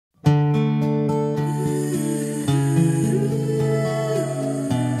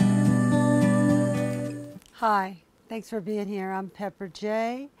Hi, thanks for being here. I'm Pepper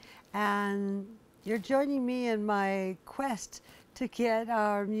J, and you're joining me in my quest to get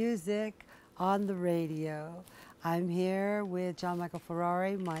our music on the radio. I'm here with John Michael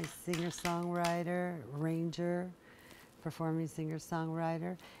Ferrari, my singer-songwriter, arranger, performing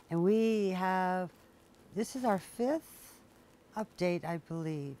singer-songwriter, and this is our fifth update, I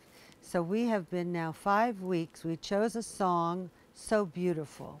believe. So we have been now 5 weeks. We chose a song, So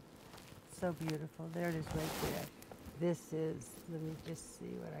Beautiful. So beautiful. There it is right there. This is, let me just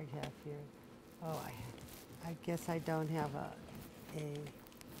see what I have here. Oh, I guess I don't have I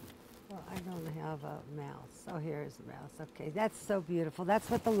don't have a mouse. Oh, here is a mouse. Okay, that's So Beautiful.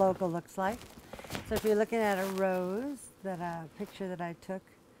 That's what the logo looks like. So if you're looking at a rose, picture that I took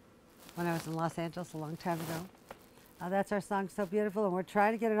when I was in Los Angeles a long time ago, that's our song, So Beautiful, and we're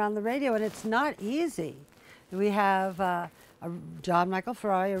trying to get it on the radio, and it's not easy. We have John Michael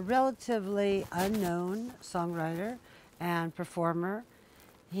Ferrari, a relatively unknown songwriter and performer.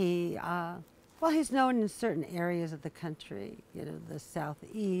 He's known in certain areas of the country, the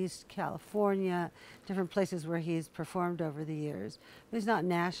Southeast, California, different places where he's performed over the years. But he's not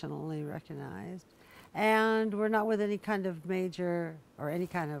nationally recognized. And we're not with any kind of major or any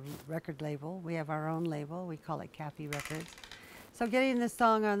kind of record label. We have our own label. We call it Cappy Records. So getting this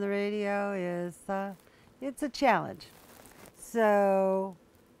song on the radio is, it's a challenge. So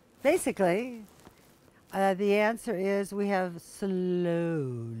basically, the answer is we have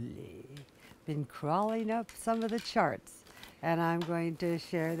slowly been crawling up some of the charts, and I'm going to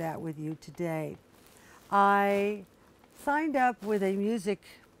share that with you today. I signed up with a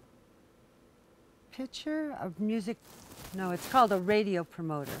it's called a radio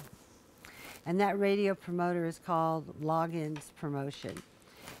promoter. And that radio promoter is called Logins Promotion.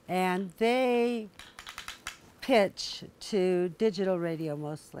 And they pitch to digital radio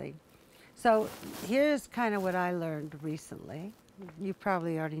mostly. So here's kind of what I learned recently. You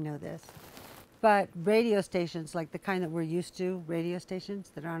probably already know this. But radio stations, like the kind that we're used to, radio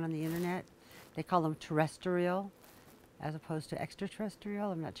stations that aren't on the internet, they call them terrestrial as opposed to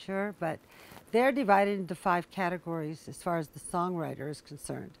extraterrestrial, I'm not sure. But they're divided into 5 categories as far as the songwriter is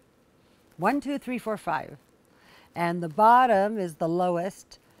concerned. 1, 2, 3, 4, 5. And the bottom is the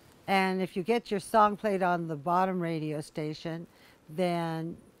lowest. And if you get your song played on the bottom radio station,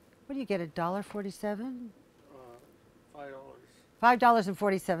 then what do you get, $1.47?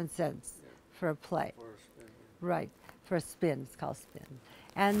 $5.47 for a play. For a spin. Right, for a spin, it's called spin.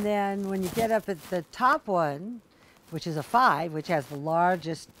 And then when you get up at the top one, which is a 5, which has the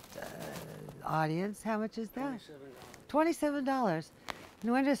largest audience, how much is that? $27.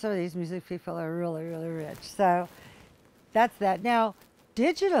 No wonder some of these music people are really, really rich. So that's that. Now,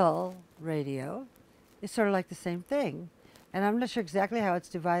 digital radio is sort of like the same thing. And I'm not sure exactly how it's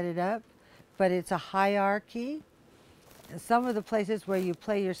divided up, but it's a hierarchy. Some of the places where you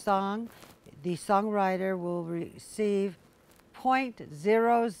play your song, the songwriter will receive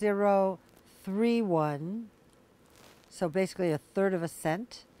 0.0031, so basically 1/3 of a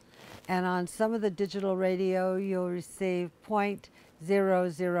cent. And on some of the digital radio, you'll receive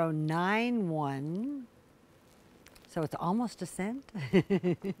 0.0091, so it's almost a cent.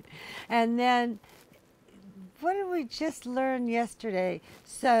 And then, what did we just learn yesterday?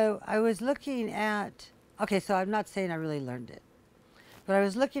 So I was looking at, okay, so I'm not saying I really learned it, but I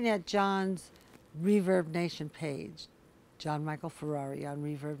was looking at John's Reverb Nation page, John Michael Ferrari on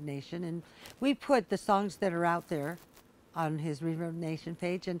Reverb Nation, and we put the songs that are out there on his Reverb Nation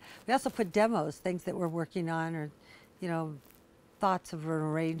page, and we also put demos, things that we're working on, or thoughts of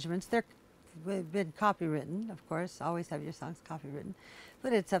arrangements. They've been copywritten, of course. Always have your songs copywritten,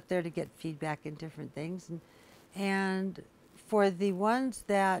 but it's up there to get feedback and different things. And for the ones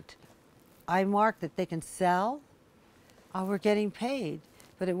that I marked that they can sell, we're getting paid,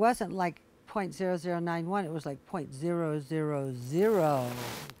 but it wasn't like 0.0091. It was like 0.000.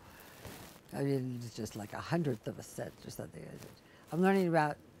 I mean, it's just like 1/100th of a cent or something. I'm learning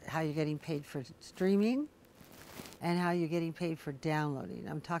about how you're getting paid for streaming and how you're getting paid for downloading.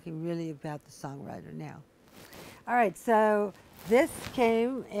 I'm talking really about the songwriter now. All right, so this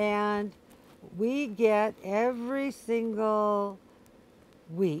came, and we get every single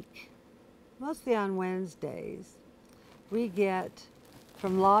week, mostly on Wednesdays, we get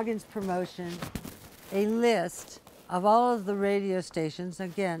from Logins Promotion a list of all of the radio stations.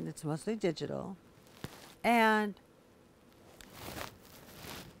 Again, it's mostly digital. And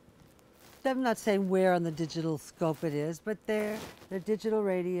I'm not saying where on the digital scope it is, but they're digital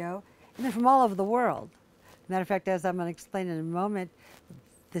radio, and they're from all over the world. Matter of fact, as I'm going to explain in a moment,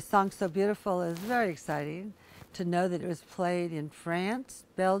 the song So Beautiful is very exciting to know that it was played in France,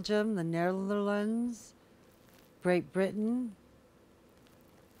 Belgium, the Netherlands, Great Britain,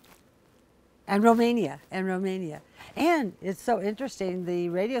 and Romania, And it's so interesting, the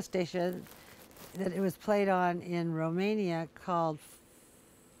radio station that it was played on in Romania called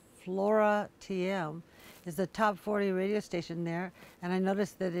Flora TM is the top 40 radio station there. And I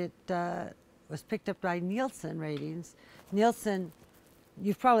noticed that it was picked up by Nielsen ratings. Nielsen,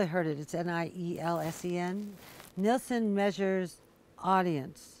 you've probably heard it, it's Nielsen. Nielsen measures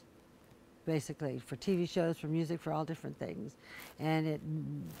audience, basically, for TV shows, for music, for all different things. And it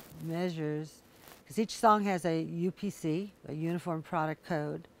measures, because each song has a UPC, a Uniform Product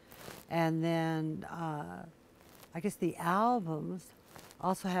Code, and then I guess the albums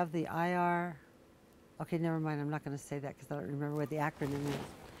also have the IR. Okay, never mind, I'm not going to say that because I don't remember what the acronym is.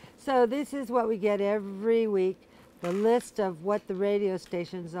 So this is what we get every week, the list of what the radio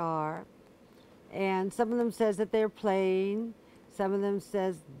stations are. And some of them says that they're playing, some of them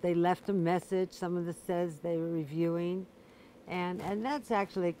says they left a message, some of them says they were reviewing. And that's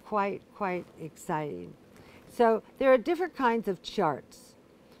actually quite exciting. So there are different kinds of charts.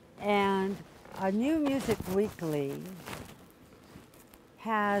 And a New Music Weekly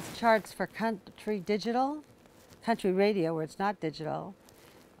has charts for country digital, country radio where it's not digital,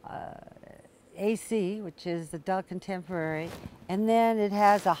 AC, which is adult contemporary, and then it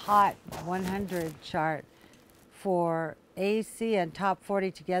has a Hot 100 chart for AC and top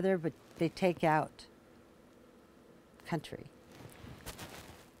 40 together, but they take out country.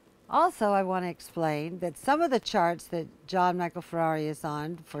 Also, I want to explain that some of the charts that John Michael Ferrari is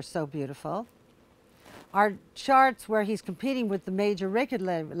on for So Beautiful are charts where he's competing with the major record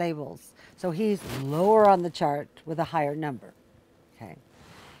labels. So he's lower on the chart with a higher number. Okay.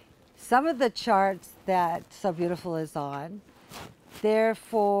 Some of the charts that So Beautiful is on, they're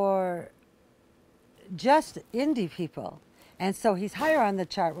for just indie people. And so he's higher on the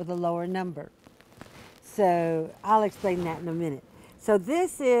chart with a lower number. So I'll explain that in a minute. So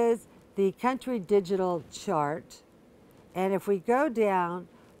this is the country digital chart. And if we go down,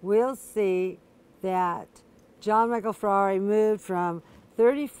 we'll see that John Michael Ferrari moved from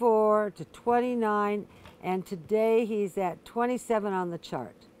 34 to 29, and today he's at 27 on the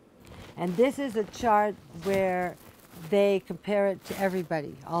chart. And this is a chart where they compare it to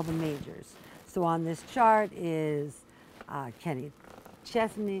everybody, all the majors. So on this chart is Kenny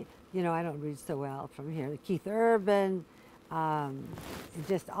Chesney, you know, I don't read so well from here, Keith Urban,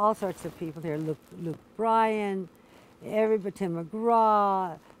 just all sorts of people here, Luke Bryan, everybody, Tim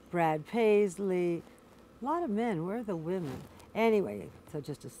McGraw, Brad Paisley, a lot of men, where are the women? Anyway, so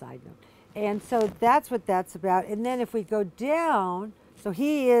just a side note. And so that's what that's about. And then if we go down, so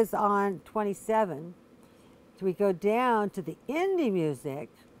he is on 27. So we go down to the indie music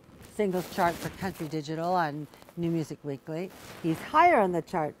singles chart for country digital on New Music Weekly. He's higher on the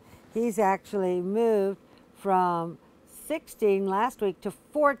chart. He's actually moved from 16 last week to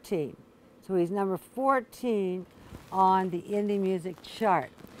 14. So he's number 14 on the indie music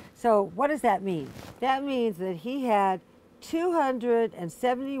chart. So what does that mean? That means that he had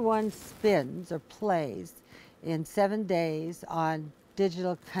 271 spins or plays in 7 days on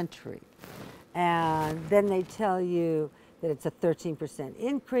digital country. And then they tell you that it's a 13%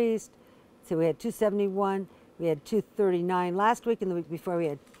 increase. So we had 271, we had 239 last week, and the week before we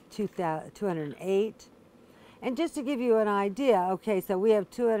had 208. And just to give you an idea, okay, so we have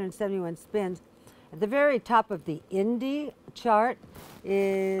 271 spins. At the very top of the indie chart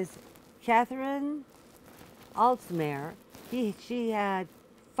is Catherine Altsmeyer. She had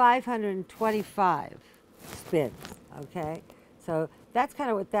 525 spins, okay? So that's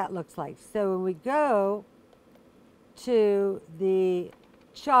kind of what that looks like. So when we go to the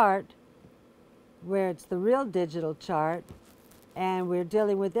chart where it's the real digital chart and we're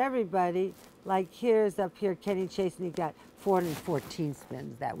dealing with everybody, like here's up here, Kenny Chesney got 414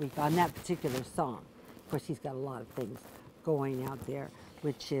 spins that week on that particular song. Of course, he's got a lot of things going out there,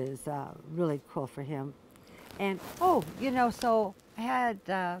 which is really cool for him. And, oh, you know, so I had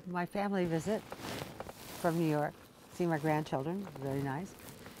my family visit from New York, see my grandchildren, very nice.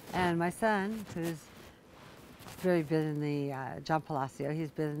 And my son, who's very been in the, John Palacio, he's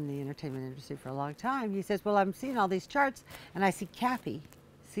been in the entertainment industry for a long time. He says, well, I'm seeing all these charts and I see Cappy,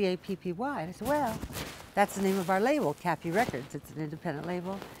 C-A-P-P-Y. And I said, well, that's the name of our label, Cappy Records. It's an independent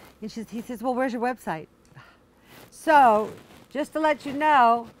label. And he says, well, where's your website? So, just to let you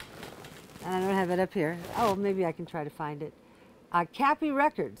know, and I don't have it up here. Oh, maybe I can try to find it. Cappy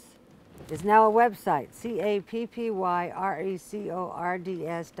Records is now a website,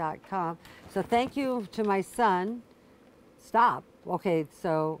 CappyRecords.com. So thank you to my son. Stop. Okay,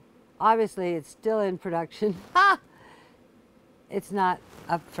 so obviously it's still in production. it's not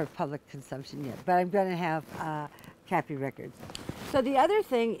up for public consumption yet, but I'm going to have Cappy Records. So the other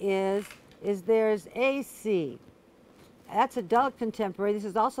thing is there's AC. That's adult contemporary. This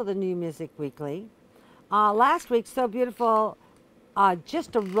is also the New Music Weekly. Last week, So Beautiful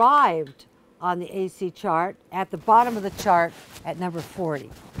just arrived on the AC chart at the bottom of the chart at number 40.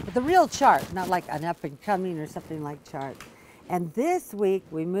 But the real chart, not like an up and coming or something like chart. And this week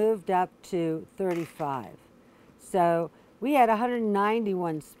we moved up to 35. So we had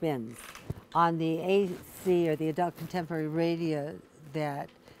 191 spins on the AC, or the adult contemporary radio, that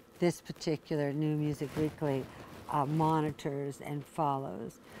this particular New Music Weekly monitors and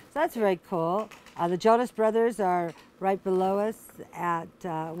follows. So that's very cool. The Jonas Brothers are right below us at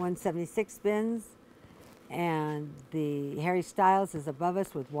 176 spins. And the Harry Styles is above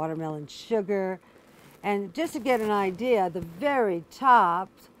us with Watermelon Sugar. And just to get an idea, the very top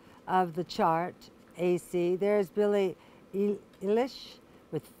of the chart, AC, there's Billie Eilish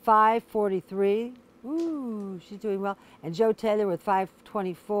with 543. Ooh, she's doing well. And Joe Taylor with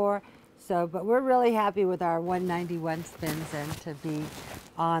 524. So, but we're really happy with our 191 spins and to be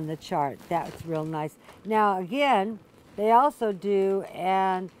on the chart. That's real nice. Now, again, they also do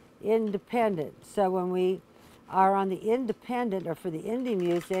an independent. So when we are on the independent, or for the indie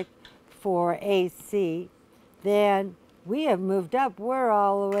music for AC, then we have moved up. We're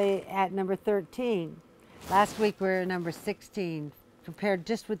all the way at number 13. Last week we were number 16 compared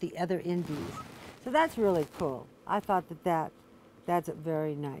just with the other indies. So that's really cool. I thought that's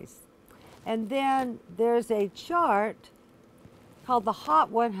very nice. And then there's a chart called the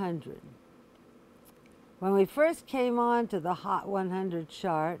Hot 100. When we first came on to the Hot 100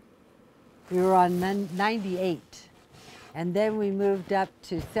 chart, we were on 98. And then we moved up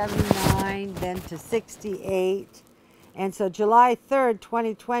to 79, then to 68. And so July 3rd,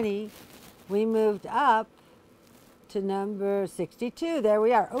 2020, we moved up to number 62. There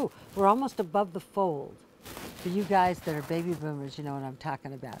we are. Oh, we're almost above the fold. For you guys that are baby boomers, you know what I'm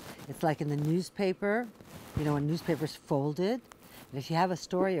talking about. It's like in the newspaper, you know, when newspaper's folded. And if you have a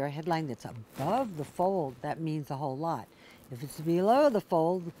story or a headline that's above the fold, that means a whole lot. If it's below the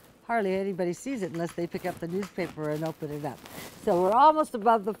fold, hardly anybody sees it unless they pick up the newspaper and open it up. So we're almost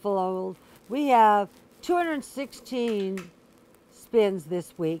above the fold. We have 216 spins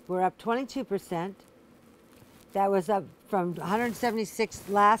this week. We're up 22%. That was up from 176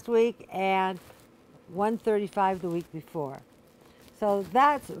 last week and 135 the week before. So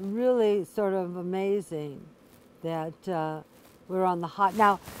that's really sort of amazing that we're on the hot.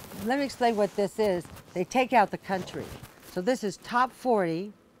 Now, let me explain what this is. They take out the country. So this is top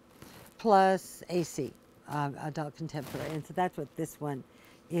 40 plus AC, adult contemporary. And so that's what this one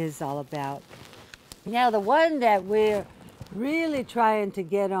is all about. Now, the one that we're really trying to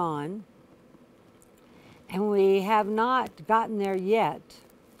get on, and we have not gotten there yet,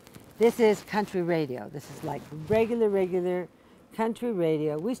 this is country radio. This is like regular country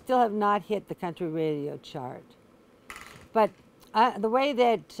radio. We still have not hit the country radio chart. But the way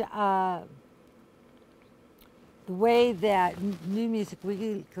that New Music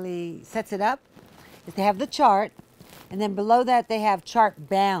Weekly sets it up is they have the chart, and then below that they have chart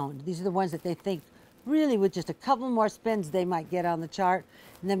bound. These are the ones that they think really with just a couple more spins they might get on the chart.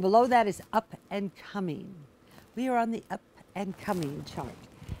 And then below that is up and coming. We are on the up and coming chart.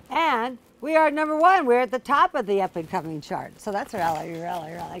 And we are number 1. We're at the top of the up and coming chart. So that's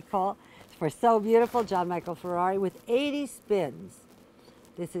really cool. For So Beautiful, John Michael Ferrari with 80 spins.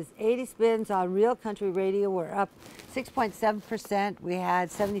 This is 80 spins on Real Country Radio. We're up 6.7%. We had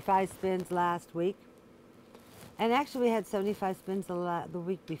 75 spins last week. And actually we had 75 spins the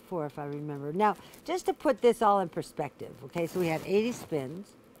week before, if I remember. Now, just to put this all in perspective, okay, so we had 80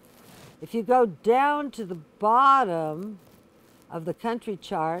 spins. If you go down to the bottom of the country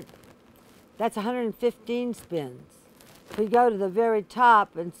chart, that's 115 spins. If we go to the very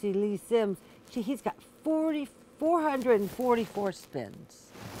top and see Lee Sims, he's got 444 spins.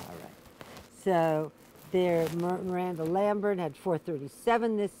 All right. So there, Miranda Lambert had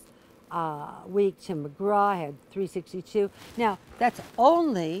 437 this week. Tim McGraw had 362. Now, that's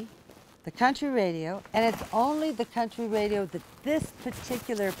only the country radio, and it's only the country radio that this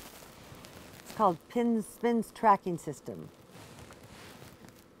particular, it's called Spins Tracking System.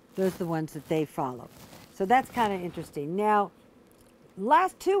 Those are the ones that they follow. So that's kind of interesting. Now,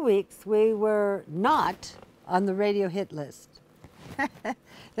 last 2 weeks, we were not on the radio hit list.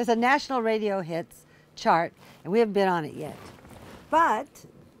 There's a national radio hits chart, and we haven't been on it yet. But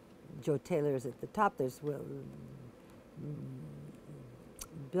Joe Taylor is at the top. There's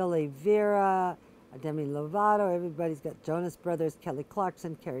Billy Vera, Demi Lovato. Everybody's got Jonas Brothers, Kelly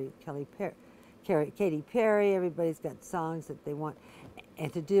Clarkson, Kelly Katy Perry. Everybody's got songs that they want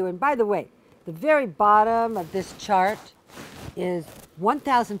and to do. And by the way, the very bottom of this chart is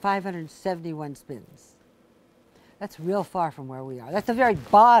 1,571 spins. That's real far from where we are. That's the very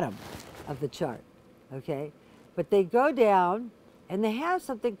bottom of the chart, okay? But they go down, and they have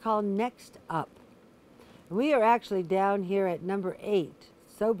something called Next Up. We are actually down here at number 8,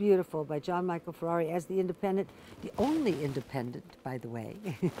 So Beautiful by John Michael Ferrari as the independent, the only independent, by the way,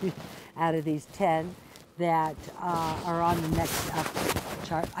 out of these 10 that are on the Next Up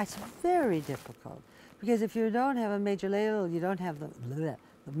chart. It's very difficult because if you don't have a major label, you don't have the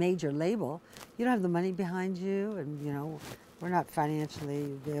major label, you don't have the money behind you, and you know, we're not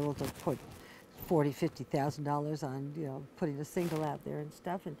financially able to put $40,000-$50,000 on, you know, putting a single out there and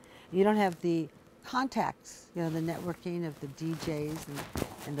stuff, and you don't have the contacts, you know, the networking of the DJs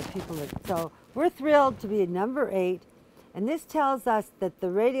and the people that, so we're thrilled to be at number 8, and this tells us that the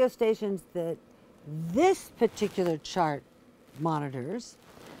radio stations that this particular chart monitors,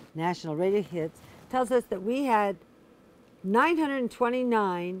 National Radio Hits, tells us that we had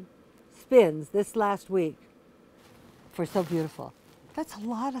 929 spins this last week for So Beautiful. That's a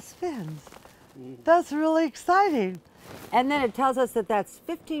lot of spins. That's really exciting. And then it tells us that that's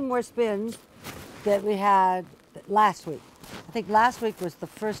 15 more spins that we had last week. I think last week was the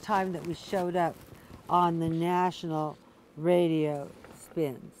first time that we showed up on the national radio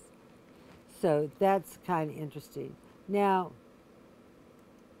spins. So that's kind of interesting. Now,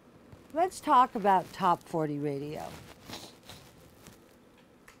 let's talk about Top 40 radio.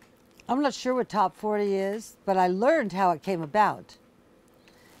 I'm not sure what Top 40 is, but I learned how it came about.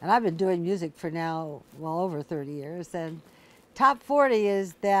 And I've been doing music for now well over 30 years. And Top 40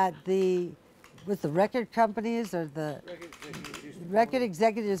 is that the record companies or the record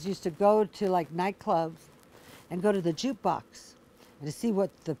executives used to go to like nightclubs and go to the jukebox and to see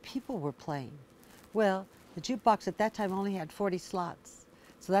what the people were playing. Well, the jukebox at that time only had 40 slots.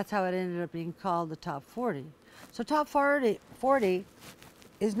 So that's how it ended up being called the Top 40. So Top 40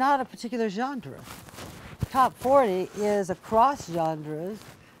 is not a particular genre. Top 40 is across genres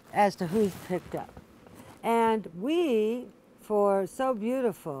as to who's picked up. And we, for So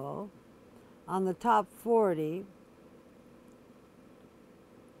Beautiful, on the Top 40,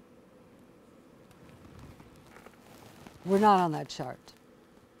 we're not on that chart.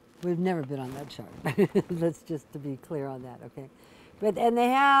 We've never been on that chart. Let's just to be clear on that, okay? And they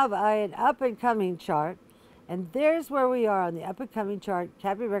have an up-and-coming chart, and there's where we are on the up-and-coming chart.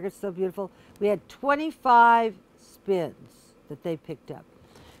 Cappy Records, So Beautiful. We had 25 spins that they picked up.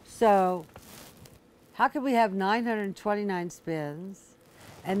 So how could we have 929 spins,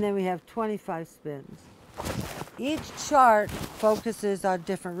 and then we have 25 spins? Each chart focuses on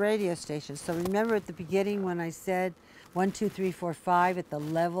different radio stations. So remember at the beginning when I said 1, 2, 3, 4, 5 at the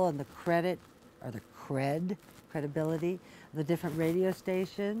level and the credit, or the credibility of the different radio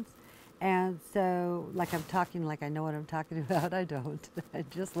stations. And so, like I'm talking like I know what I'm talking about, I don't. I'm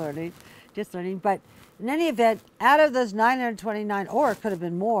just learning. But in any event, out of those 929, or it could have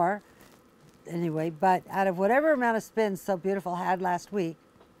been more, anyway, but out of whatever amount of spins So Beautiful had last week,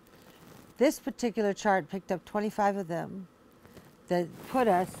 this particular chart picked up 25 of them that put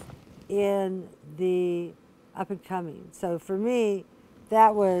us in the up and coming. So for me,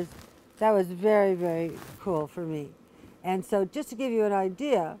 that was very, very cool for me. And so just to give you an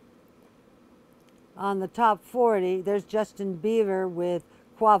idea, on the Top 40, there's Justin Bieber with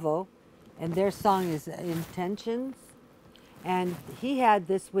Quavo, and their song is Intentions. And he had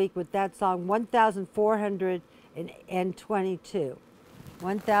this week with that song 1,422.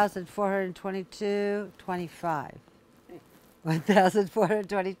 1,422, 25.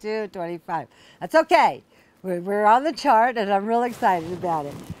 1,422, 25. That's okay. We're on the chart, and I'm real excited about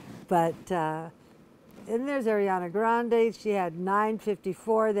it. But, and there's Ariana Grande. She had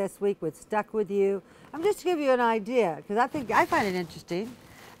 954 this week with Stuck With You. I'm just to give you an idea, because I find it interesting.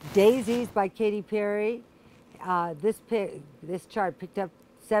 Daisies by Katy Perry. This chart picked up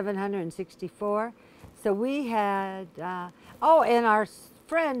 764. So we had, oh, and our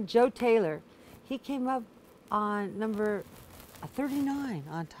friend Joe Taylor, he came up on number 39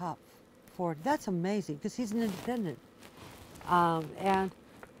 on Top 40. That's amazing, because he's an independent. And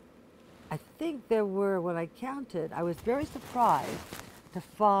I think there were, when I counted, I was very surprised to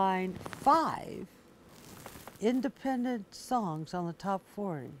find 5 independent songs on the Top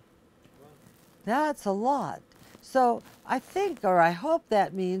 40. That's a lot. So I think, or I hope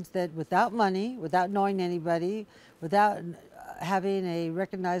that means that without money, without knowing anybody, without having a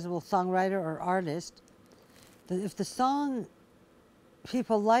recognizable songwriter or artist, that if the song,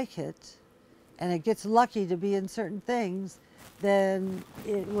 people like it, and it gets lucky to be in certain things, then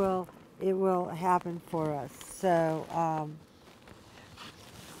it will it will happen for us. So,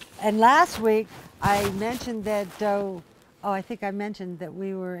 and last week I mentioned that, I think I mentioned that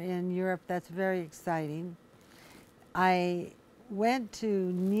we were in Europe. That's very exciting. I went to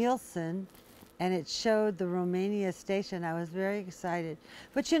Nielsen and it showed the Romania station. I was very excited.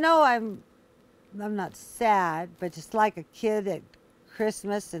 But you know, I'm not sad, but just like a kid at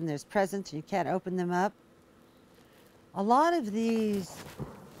Christmas and there's presents and you can't open them up. A lot of these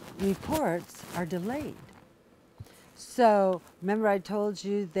reports are delayed. So remember I told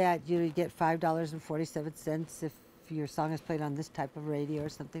you that you get $5.47 if your song is played on this type of radio or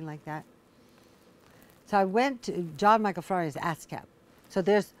something like that. So I went to John Michael Ferrari's ASCAP. So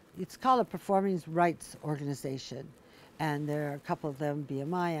it's called a Performing Rights Organization. And there are a couple of them,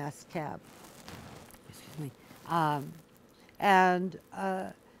 BMI, ASCAP, excuse me.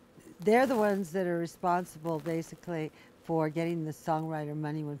 They're the ones that are responsible basically for getting the songwriter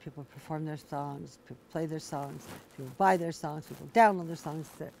money when people perform their songs, people play their songs, people buy their songs, people download their songs.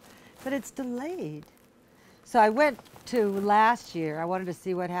 But it's delayed. So I went to last year, I wanted to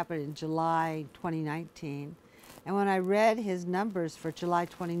see what happened in July 2019. And when I read his numbers for July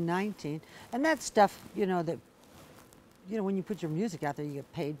 2019, and that's stuff, that when you put your music out there, you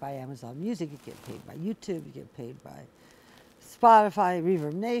get paid by Amazon Music, you get paid by YouTube, you get paid by Spotify,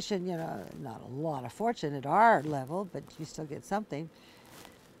 Reverb Nation, not a lot of fortune at our level, but you still get something.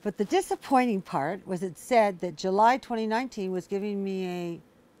 But the disappointing part was it said that July 2019 was giving me a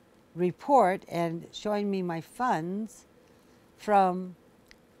report and showing me my funds from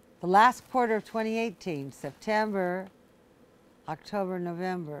the last quarter of 2018, September, October,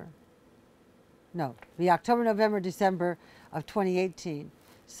 November. No, the October, November, December of 2018.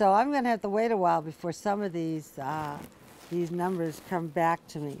 So I'm going to have to wait a while before some of these numbers come back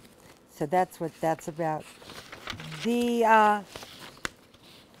to me. So that's what that's about.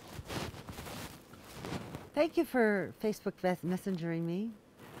 Thank you for Facebook messengering me.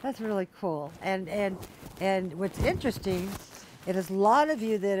 That's really cool. And what's interesting, it is a lot of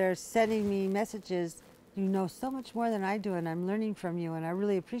you that are sending me messages. You know so much more than I do, and I'm learning from you, and I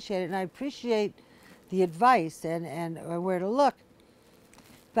really appreciate it. And I appreciate the advice and where to look.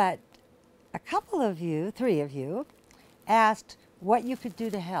 But a couple of you, 3 of you, asked what you could do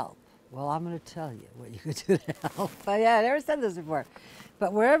to help. Well, I'm going to tell you what you could do to help. Yeah, I never said this before.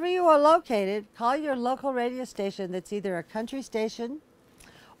 But wherever you are located, call your local radio station that's either a country station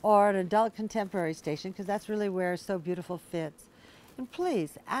or an adult contemporary station, because that's really where So Beautiful fits. And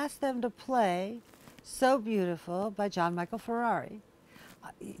please ask them to play So Beautiful by John Michael Ferrari.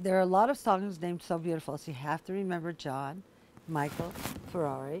 There are a lot of songs named So Beautiful, so you have to remember John Michael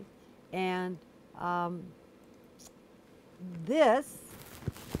Ferrari. And this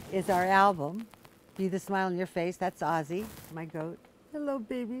is our album, Be the Smile on Your Face. That's Ozzy, my goat. Hello,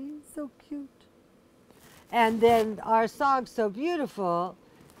 baby, so cute. And then our song So Beautiful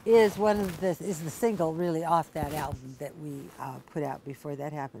is the single really off that album that we put out before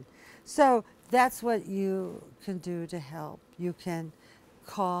that happened. So that's what you can do to help. You can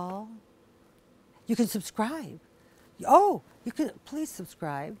call. You can subscribe. Oh, you can please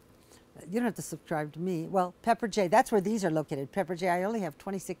subscribe. You don't have to subscribe to me. Well, Pepper J, that's where these are located. Pepper J, I only have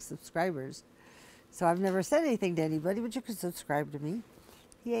 26 subscribers. So I've never said anything to anybody, but you can subscribe to me.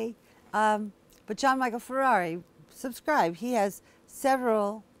 Yay. But John Michael Ferrari, subscribe. He has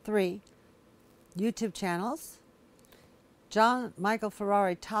 3 YouTube channels. John Michael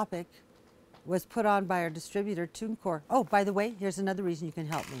Ferrari Topic was put on by our distributor, TuneCore. Oh, by the way, here's another reason you can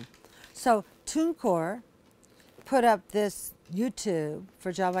help me. So TuneCore put up this YouTube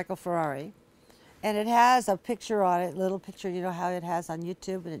for John Michael Ferrari, and it has a picture on it, little picture, you know how it has on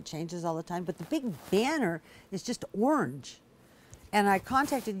YouTube, and it changes all the time, but the big banner is just orange. And I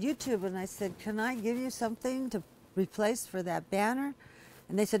contacted YouTube and I said, can I give you something to replace for that banner?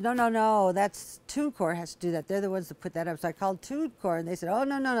 And they said, no, that's TuneCore has to do that. They're the ones that put that up. So I called TuneCore and they said, oh,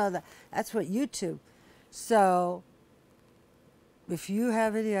 no, that's what YouTube. So if you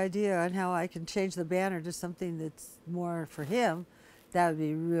have any idea on how I can change the banner to something that's more for him, that would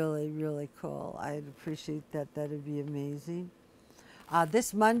be really, really cool. I'd appreciate that. That would be amazing.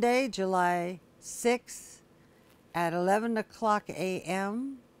 This Monday, July 6th at 11 o'clock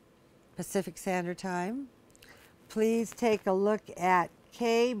a.m. Pacific Standard Time, please take a look at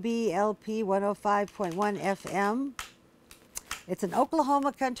KBLP 105.1 FM. It's an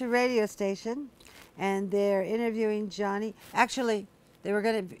Oklahoma country radio station, and they're interviewing Johnny. Actually, they were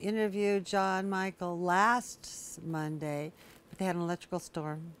going to interview John Michael last Monday, but they had an electrical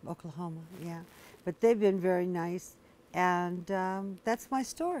storm, Oklahoma, yeah. But they've been very nice, and that's my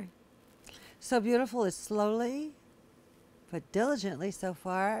story. So Beautiful is slowly but diligently so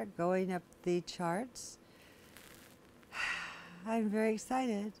far, going up the charts. I'm very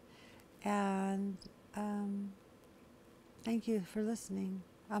excited, and thank you for listening.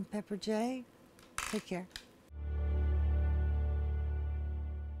 I'm Pepper J. Take care.